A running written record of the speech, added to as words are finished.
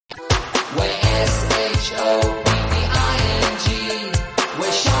We're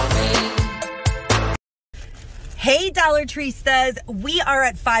shopping. Hey Dollar Tree says we are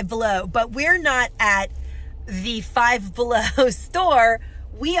at Five Below, but we're not at the Five Below store.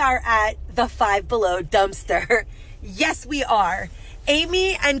 We are at the Five Below dumpster. Yes, we are.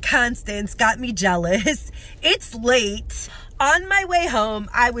 Amy and Constance got me jealous. It's late. On my way home,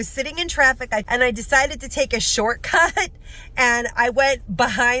 I was sitting in traffic and I decided to take a shortcut, and I went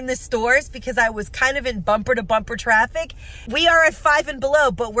behind the stores because I was kind of in bumper to bumper traffic. We are at Five and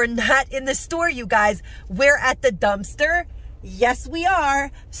Below, but we're not in the store, you guys. We're at the dumpster. Yes, we are.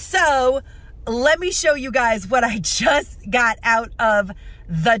 So let me show you guys what I just got out of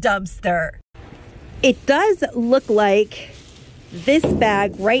the dumpster. It does look like this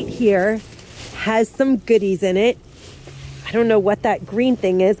bag right here has some goodies in it. I don't know what that green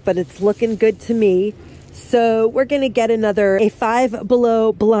thing is, but it's looking good to me. So we're going to get a Five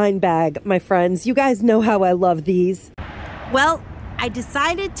Below blind bag, my friends. You guys know how I love these. Well, I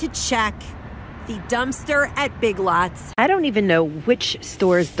decided to check the dumpster at Big Lots. I don't even know which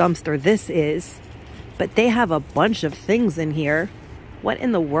store's dumpster this is, but they have a bunch of things in here. What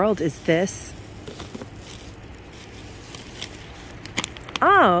in the world is this?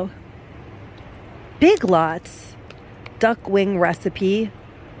 Oh, Big Lots. Duck wing recipe,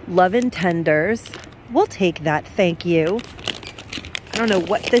 Lovin' Tenders. We'll take that, thank you. I don't know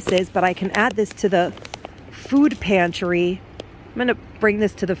what this is, but I can add this to the food pantry. I'm gonna bring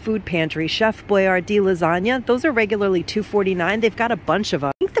this to the food pantry. Chef Boyardee lasagna. Those are regularly $2.49. They've got a bunch of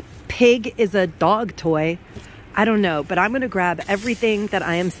them. I think the pig is a dog toy. I don't know, but I'm gonna grab everything that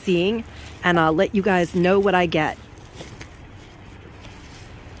I am seeing and I'll let you guys know what I get.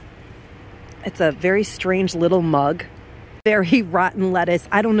 It's a very strange little mug. Very rotten lettuce.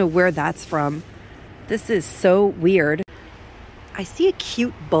 I don't know where that's from. This is so weird. I see a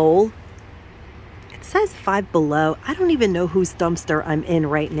cute bowl. It says Five Below. I don't even know whose dumpster I'm in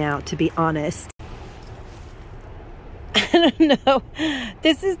right now, to be honest. I don't know.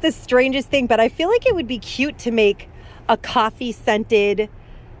 This is the strangest thing, but I feel like it would be cute to make a coffee-scented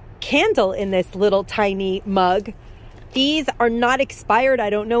candle in this little tiny mug. These are not expired.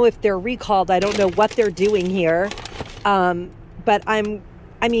 I don't know if they're recalled. I don't know what they're doing here. But I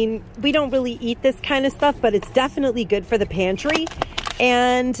mean, we don't really eat this kind of stuff, but it's definitely good for the pantry.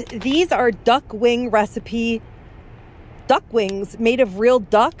 And these are duck wing recipe duck wings made of real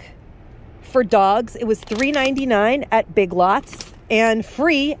duck for dogs. It was $3.99 at Big Lots and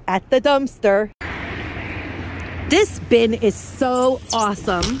free at the dumpster. This bin is so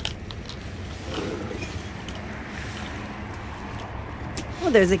awesome.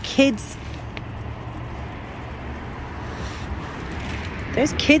 Oh, there's kids.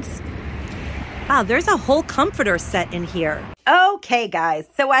 Wow, there's a whole comforter set in here. Okay, guys,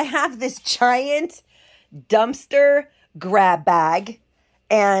 so I have this giant dumpster grab bag,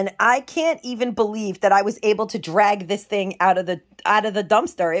 and I can't even believe that I was able to drag this thing out of the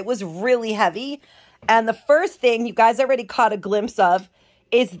dumpster. It was really heavy, and the first thing you guys already caught a glimpse of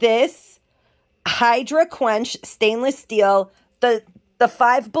is this Hydra Quench stainless steel, the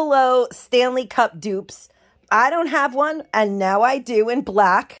Five Below Stanley Cup dupes. I don't have one, and now I do in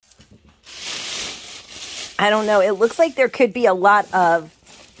black. I don't know. It looks like there could be a lot of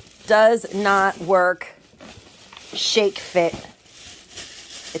does not work shake fit.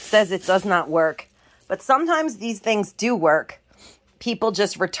 It says it does not work. But sometimes these things do work. People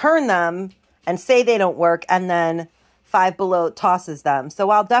just return them and say they don't work, and then Five Below tosses them. So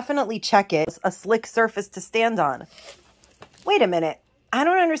I'll definitely check it. It's a slick surface to stand on. Wait a minute. I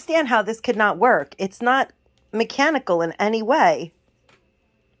don't understand how this could not work. It's not mechanical in any way.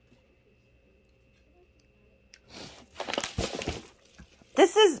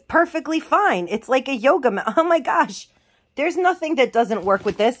 This is perfectly fine. It's like a yoga mat. Oh my gosh. There's nothing that doesn't work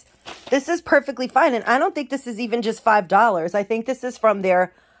with this. This is perfectly fine. And I don't think this is even just $5. I think this is from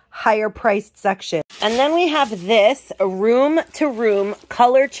their higher priced section. And then we have this room to room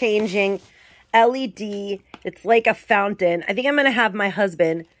color changing LED. It's like a fountain. I think I'm going to have my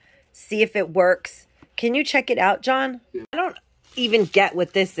husband see if it works. Can you check it out, John? I don't even get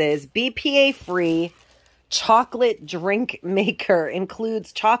what this is. BPA free chocolate drink maker.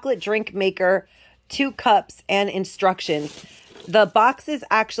 Includes chocolate drink maker, 2 cups, and instructions. The box is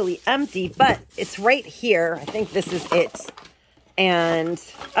actually empty, but it's right here. I think this is it. And,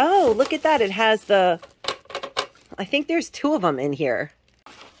 oh, look at that. It has I think there's 2 of them in here.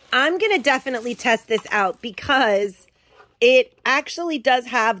 I'm going to definitely test this out because it actually does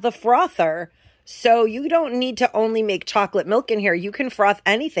have the frother. So you don't need to only make chocolate milk in here. You can froth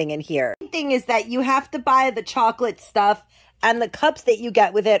anything in here. The thing is that you have to buy the chocolate stuff and the cups that you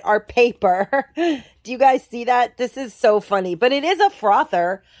get with it are paper. Do you guys see that? This is so funny. But it is a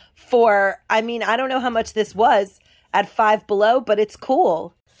frother for, I mean, I don't know how much this was at Five Below, but it's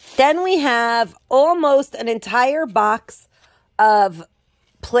cool. Then we have almost an entire box of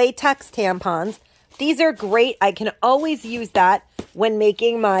Playtex tampons. These are great. I can always use that when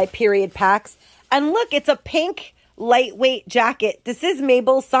making my period packs. And look, it's a pink lightweight jacket. This is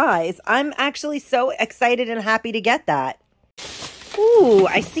Mabel's size. I'm actually so excited and happy to get that. Ooh,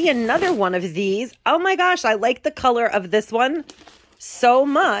 I see another one of these. Oh my gosh, I like the color of this one so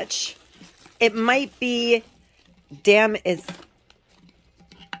much. It might be,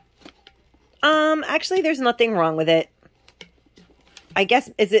 actually there's nothing wrong with it. I guess,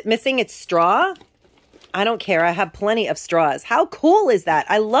 is it missing its straw? I don't care. I have plenty of straws. How cool is that?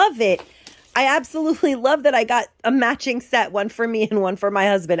 I love it. I absolutely love that I got a matching set, one for me and one for my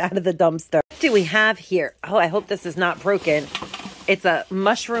husband out of the dumpster. What do we have here? Oh, I hope this is not broken. It's a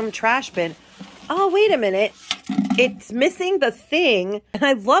mushroom trash bin. Oh, wait a minute. It's missing the thing. And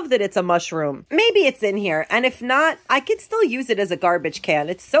I love that it's a mushroom. Maybe it's in here. And if not, I could still use it as a garbage can.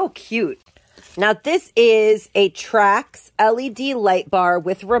 It's so cute. Now, this is a Trax LED light bar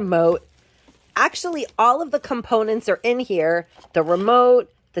with remote. Actually, all of the components are in here. The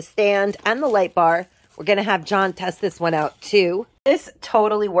remote, the stand, and the light bar. We're going to have John test this one out too. This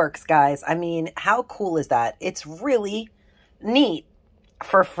totally works, guys. I mean, how cool is that? It's really neat.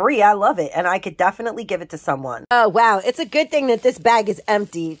 For free, I love it. And I could definitely give it to someone. Oh, wow. It's a good thing that this bag is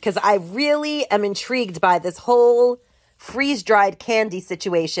empty because I really am intrigued by this whole freeze-dried candy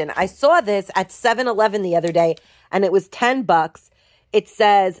situation. I saw this at 7-Eleven the other day and it was $10. It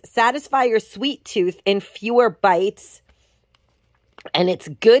says, satisfy your sweet tooth in fewer bites. And it's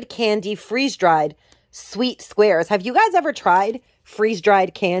good candy, freeze-dried, sweet squares. Have you guys ever tried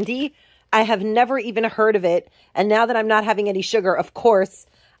freeze-dried candy? I have never even heard of it. And now that I'm not having any sugar, of course,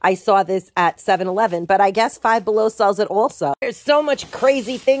 I saw this at 7-Eleven. But I guess Five Below sells it also. There's so much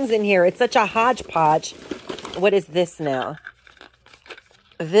crazy things in here. It's such a hodgepodge. What is this now?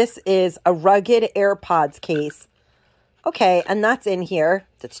 This is a rugged AirPods case. Okay, and that's in here.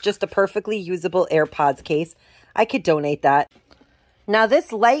 It's just a perfectly usable AirPods case. I could donate that. Now,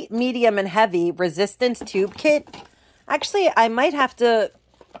 this light, medium, and heavy resistance tube kit, actually, I might have to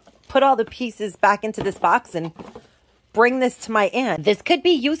put all the pieces back into this box and bring this to my aunt. This could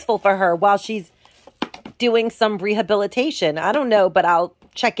be useful for her while she's doing some rehabilitation. I don't know, but I'll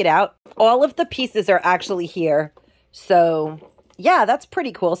check it out. All of the pieces are actually here. So, yeah, that's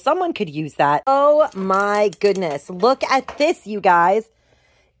pretty cool. Someone could use that. Oh, my goodness. Look at this, you guys.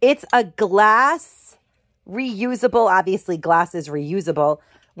 It's a glass reusable, obviously glass is reusable,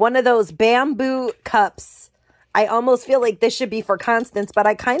 one of those bamboo cups. I almost feel like this should be for Constance, but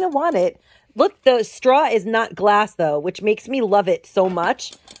I kind of want it. Look, the straw is not glass though, which makes me love it so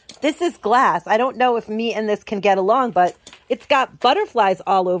much. This is glass. I don't know if me and this can get along, but it's got butterflies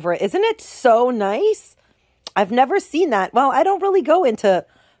all over it. Isn't it so nice? I've never seen that. Well, I don't really go into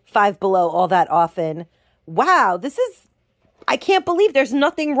Five Below all that often. Wow, this is, I can't believe there's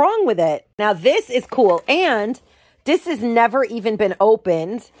nothing wrong with it. Now, this is cool, and this has never even been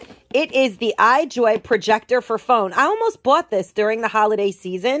opened. It is the iJoy projector for phone. I almost bought this during the holiday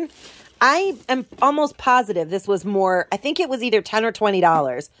season. I am almost positive this was more, I think it was either $10 or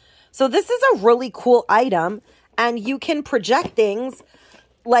 $20. So this is a really cool item, and you can project things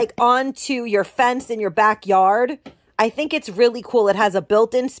like onto your fence in your backyard. I think it's really cool. It has a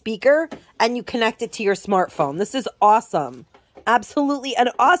built-in speaker, and you connect it to your smartphone. This is awesome. Absolutely an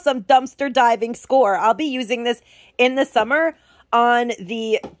awesome dumpster diving score. I'll be using this in the summer on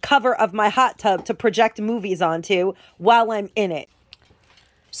the cover of my hot tub to project movies onto while I'm in it.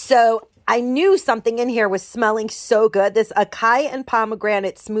 So I knew something in here was smelling so good. This acai and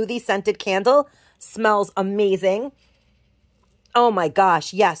pomegranate smoothie scented candle smells amazing. Oh my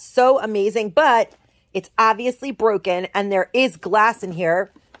gosh, yes, so amazing. But it's obviously broken and there is glass in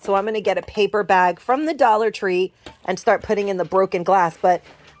here. So I'm going to get a paper bag from the Dollar Tree and start putting in the broken glass. But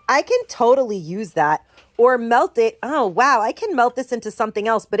I can totally use that or melt it. Oh, wow. I can melt this into something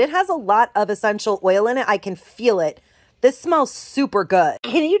else, but it has a lot of essential oil in it. I can feel it. This smells super good.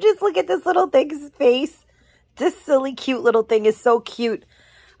 Can you just look at this little thing's face? This silly, cute little thing is so cute.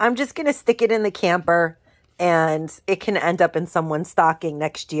 I'm just going to stick it in the camper and it can end up in someone's stocking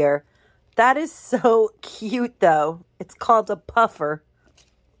next year. That is so cute, though. It's called a puffer.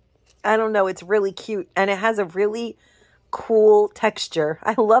 I don't know. It's really cute. And it has a really cool texture.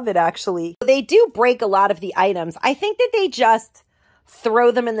 I love it, actually. They do break a lot of the items. I think that they just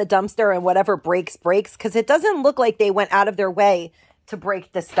throw them in the dumpster and whatever breaks, breaks. Because it doesn't look like they went out of their way to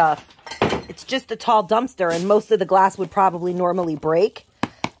break the stuff. It's just a tall dumpster, and most of the glass would probably normally break.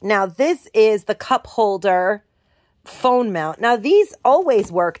 Now, this is the cup holder phone mount. Now, these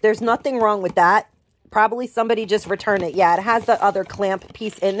always work. There's nothing wrong with that. Probably somebody just returned it. Yeah, it has the other clamp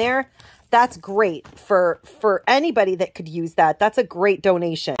piece in there. That's great for anybody that could use that. That's a great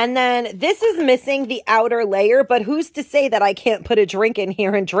donation. And then this is missing the outer layer, but who's to say that I can't put a drink in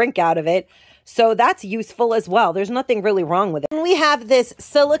here and drink out of it? So that's useful as well. There's nothing really wrong with it. And we have this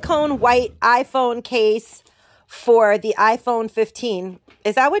silicone white iPhone case for the iPhone 15.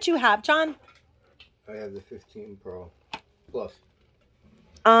 Is that what you have, John? I have the 15 Pro Plus.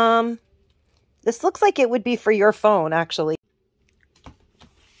 This looks like it would be for your phone, actually.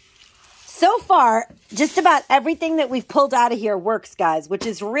 So far, just about everything that we've pulled out of here works, guys, which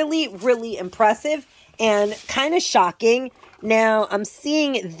is really, really impressive and kind of shocking. Now, I'm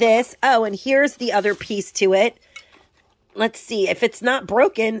seeing this. Oh, and here's the other piece to it. Let's see. If it's not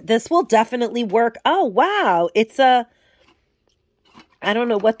broken, this will definitely work. Oh, wow. It's a... I don't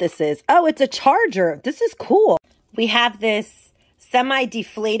know what this is. Oh, it's a charger. This is cool. We have this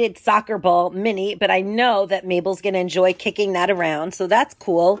semi-deflated soccer ball mini, but I know that Mabel's going to enjoy kicking that around, so that's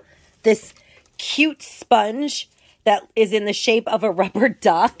cool. This cute sponge that is in the shape of a rubber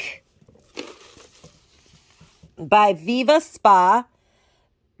duck by Viva Spa.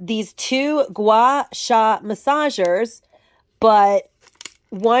 These two gua sha massagers, but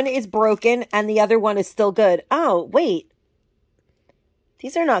one is broken and the other one is still good. Oh, wait.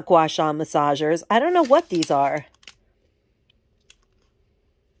 These are not gua sha massagers. I don't know what these are.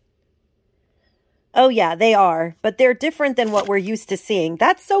 Oh, yeah, they are, but they're different than what we're used to seeing.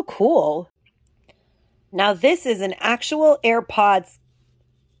 That's so cool. Now, this is an actual AirPods.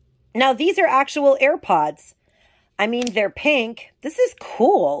 Now, these are actual AirPods. I mean, they're pink. This is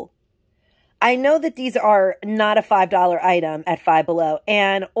cool. I know that these are not a $5 item at Five Below,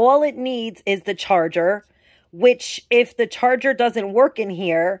 and all it needs is the charger, which if the charger doesn't work in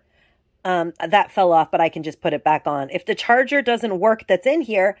here, that fell off, but I can just put it back on. If the charger doesn't work that's in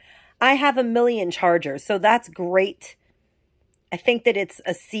here, I have a million chargers, so that's great. I think that it's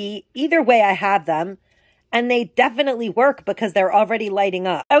a C. Either way, I have them, and they definitely work because they're already lighting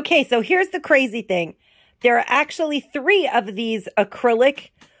up. Okay, so here's the crazy thing. There are actually 3 of these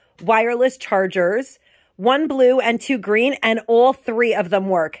acrylic wireless chargers, 1 blue and 2 green, and all 3 of them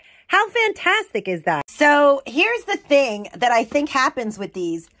work. How fantastic is that? So here's the thing that I think happens with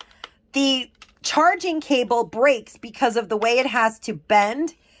these. The charging cable breaks because of the way it has to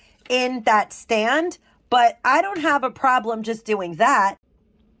bend in that stand, but I don't have a problem just doing that.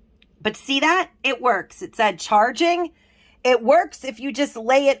 But see that? It works. It said charging. It works if you just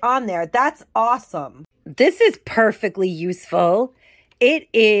lay it on there. That's awesome. This is perfectly useful. It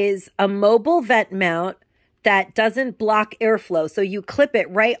is a mobile vent mount that doesn't block airflow. So you clip it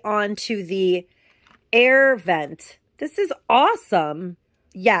right onto the air vent. This is awesome.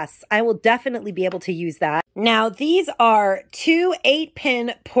 Yes, I will definitely be able to use that. Now, these are 2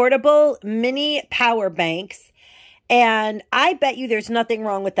 8-pin portable mini power banks, and I bet you there's nothing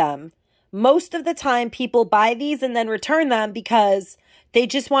wrong with them. Most of the time, people buy these and then return them because they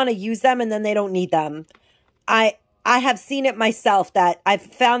just want to use them and then they don't need them. I have seen it myself that I've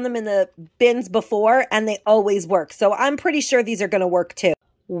found them in the bins before and they always work. So I'm pretty sure these are going to work too.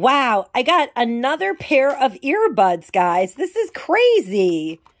 Wow, I got another pair of earbuds, guys. This is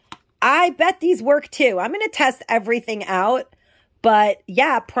crazy. I bet these work too. I'm going to test everything out. But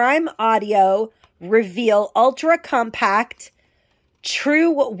yeah, Prime Audio Reveal Ultra Compact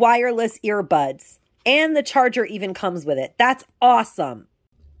True Wireless Earbuds. And the charger even comes with it. That's awesome.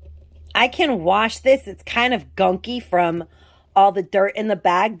 I can wash this. It's kind of gunky from all the dirt in the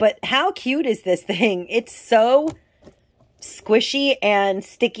bag. But how cute is this thing? It's so squishy and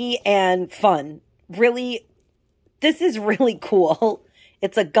sticky and fun. Really, this is really cool.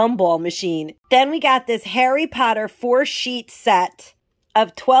 It's a gumball machine. Then we got this Harry Potter 4-sheet set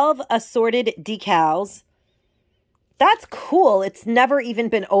of 12 assorted decals. That's cool. It's never even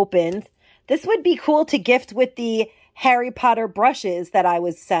been opened. This would be cool to gift with the Harry Potter brushes that I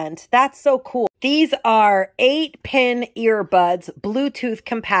was sent. That's so cool. These are 8-pin earbuds, Bluetooth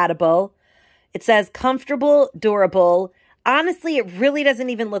compatible. It says comfortable, durable. Honestly, it really doesn't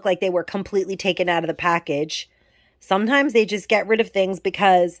even look like they were completely taken out of the package. Sometimes they just get rid of things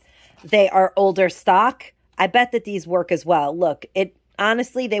because they are older stock. I bet that these work as well. Look,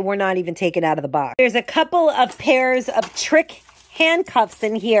 honestly, they were not even taken out of the box. There's a couple of pairs of trick handcuffs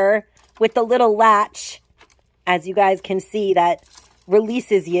in here with the little latch, as you guys can see, that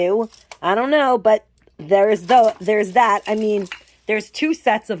releases you. I don't know, but there's that. I mean, there's 2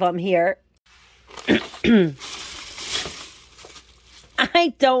 sets of them here.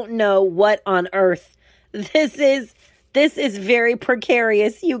 I don't know what on earth this is. This is very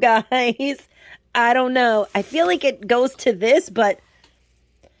precarious, you guys. I don't know. I feel like it goes to this, but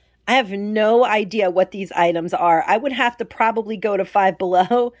I have no idea what these items are. I would have to probably go to Five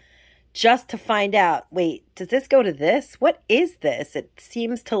Below just to find out. Wait, does this go to this? What is this? It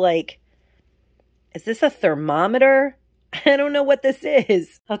seems to like, is this a thermometer? I don't know what this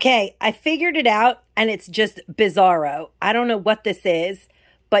is. Okay, I figured it out, and it's just bizarro. I don't know what this is,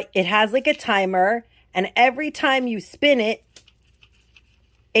 but it has like a timer, and every time you spin it,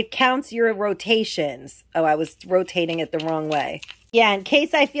 it counts your rotations. Oh, I was rotating it the wrong way. Yeah, in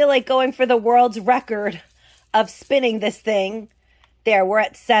case I feel like going for the world's record of spinning this thing. There, we're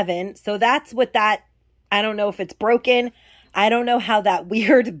at 7. So that's what that, I don't know if it's broken. I don't know how that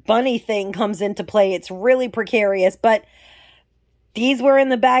weird bunny thing comes into play. It's really precarious, but these were in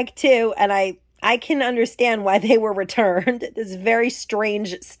the bag too, and I can understand why they were returned. This is very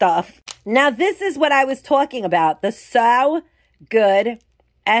strange stuff. Now, this is what I was talking about. The So Good,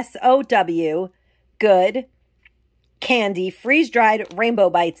 S-O-W, Good candy, freeze-dried rainbow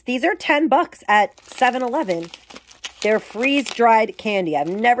bites. These are $10 at 7-Eleven. They're freeze-dried candy. I've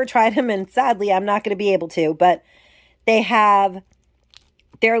never tried them, and sadly, I'm not going to be able to, but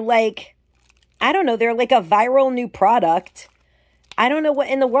they're like, I don't know, they're like a viral new product. I don't know what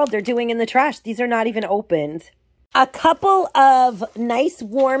in the world they're doing in the trash. These are not even opened. A couple of nice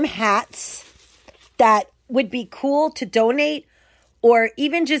warm hats that would be cool to donate or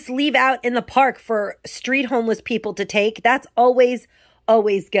even just leave out in the park for street homeless people to take. That's always,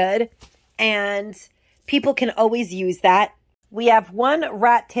 always good. And people can always use that. We have one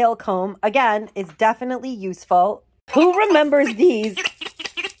rat tail comb. Again, it's definitely useful. Who remembers these?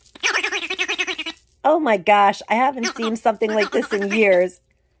 Oh my gosh, I haven't seen something like this in years.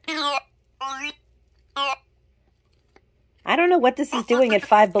 I don't know what this is doing at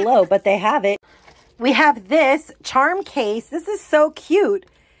Five Below, but they have it. We have this charm case. This is so cute.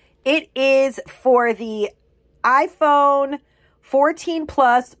 It is for the iPhone 14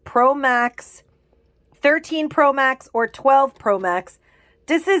 Plus, Pro Max, 13 Pro Max, or 12 Pro Max.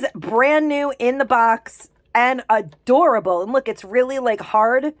 This is brand new in the box and adorable. And look, it's really like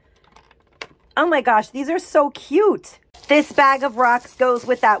hard. Oh my gosh, these are so cute. This bag of rocks goes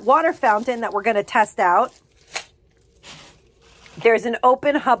with that water fountain that we're going to test out. There's an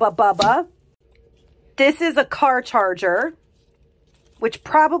open Hubba Bubba. This is a car charger, which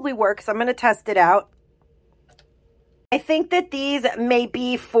probably works. I'm going to test it out. I think that these may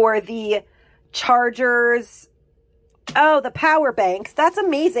be for the chargers. Oh, the power banks. That's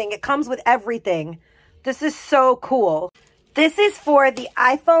amazing. It comes with everything. This is so cool. This is for the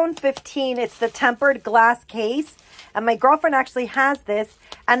iPhone 15. It's the tempered glass case. And my girlfriend actually has this.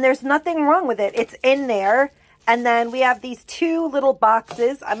 And there's nothing wrong with it. It's in there. And then we have these 2 little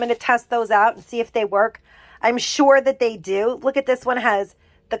boxes. I'm going to test those out and see if they work. I'm sure that they do. Look at this one, has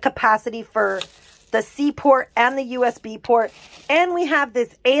the capacity for the C port and the USB port. And we have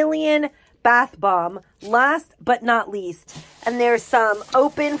this alien bath bomb, last but not least. And there's some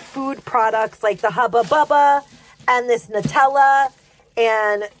open food products like the Hubba Bubba and this Nutella.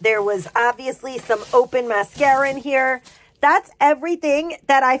 And there was obviously some open mascara in here. That's everything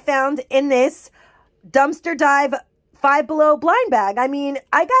that I found in this dumpster dive Five Below blind bag. I mean,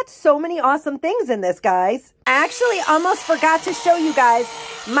 I got so many awesome things in this, guys. I actually almost forgot to show you guys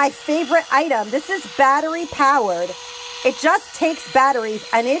my favorite item. This is battery powered. It just takes batteries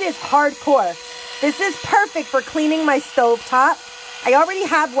and it is hardcore. This is perfect for cleaning my stovetop. I already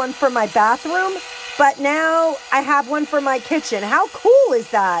have one for my bathroom, but now I have one for my kitchen. How cool is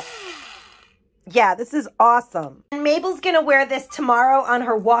that? Yeah, this is awesome. And Mabel's gonna wear this tomorrow on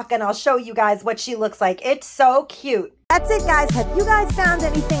her walk, and I'll show you guys what she looks like. It's so cute. That's it, guys. Have you guys found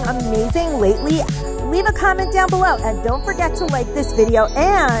anything amazing lately? Leave a comment down below, and don't forget to like this video,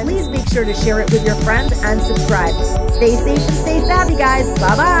 and please make sure to share it with your friends and subscribe. Stay safe and stay savvy, guys.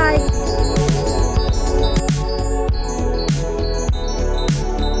 Bye-bye.